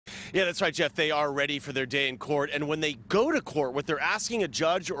Yeah, that's right, Jeff. They are ready for their day in court. And when they go to court, what they're asking a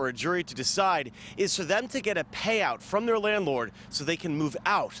judge or a jury to decide is for them to get a payout from their landlord so they can move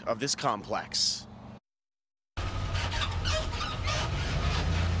out of this complex.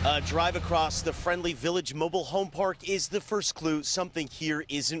 A drive across the Friendly Village mobile home park is the first clue something here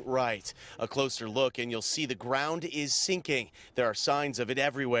isn't right. A closer look and you'll see the ground is sinking. There are signs of it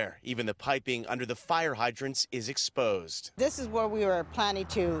everywhere. Even the piping under the fire hydrants is exposed. This is where we were planning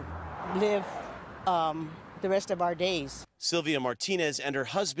to live the rest of our days. Sylvia Martinez and her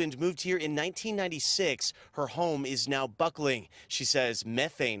husband moved here in 1996. Her home is now buckling. She says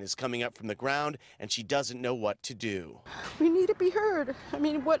methane is coming up from the ground and she doesn't know what to do. We need to be heard. I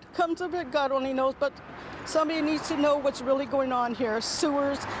mean, what comes of it, God only knows, but somebody needs to know what's really going on here.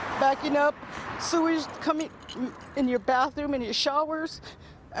 Sewers backing up, sewers coming in your bathroom, in your showers.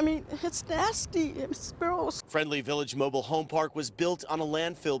 I mean, it's nasty. It's gross. Friendly Village Mobile Home Park was built on a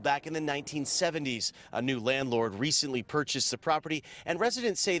landfill back in the 1970s. A new landlord recently purchased the property, and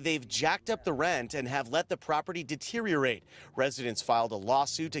residents say they've jacked up the rent and have let the property deteriorate. Residents filed a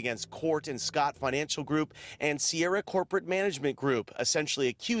lawsuit against Court and Scott Financial Group and Sierra Corporate Management Group, essentially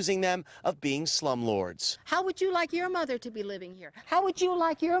accusing them of being slumlords. How would you like your mother to be living here? How would you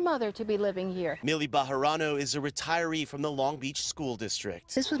like your mother to be living here? Millie Bajarano is a retiree from the Long Beach School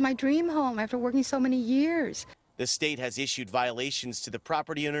District. This was my dream home after working so many years. The state has issued violations to the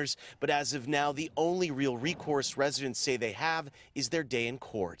property owners, but as of now, the only real recourse residents say they have is their day in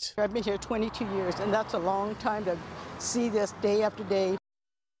court. I've been here 22 years, and that's a long time to see this day after day.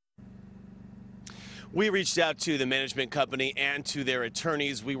 We reached out to the management company and to their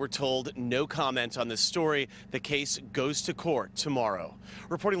attorneys. We were told no comment on this story. The case goes to court tomorrow.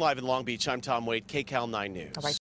 Reporting live in Long Beach, I'm Tom Wade, KCAL 9 News.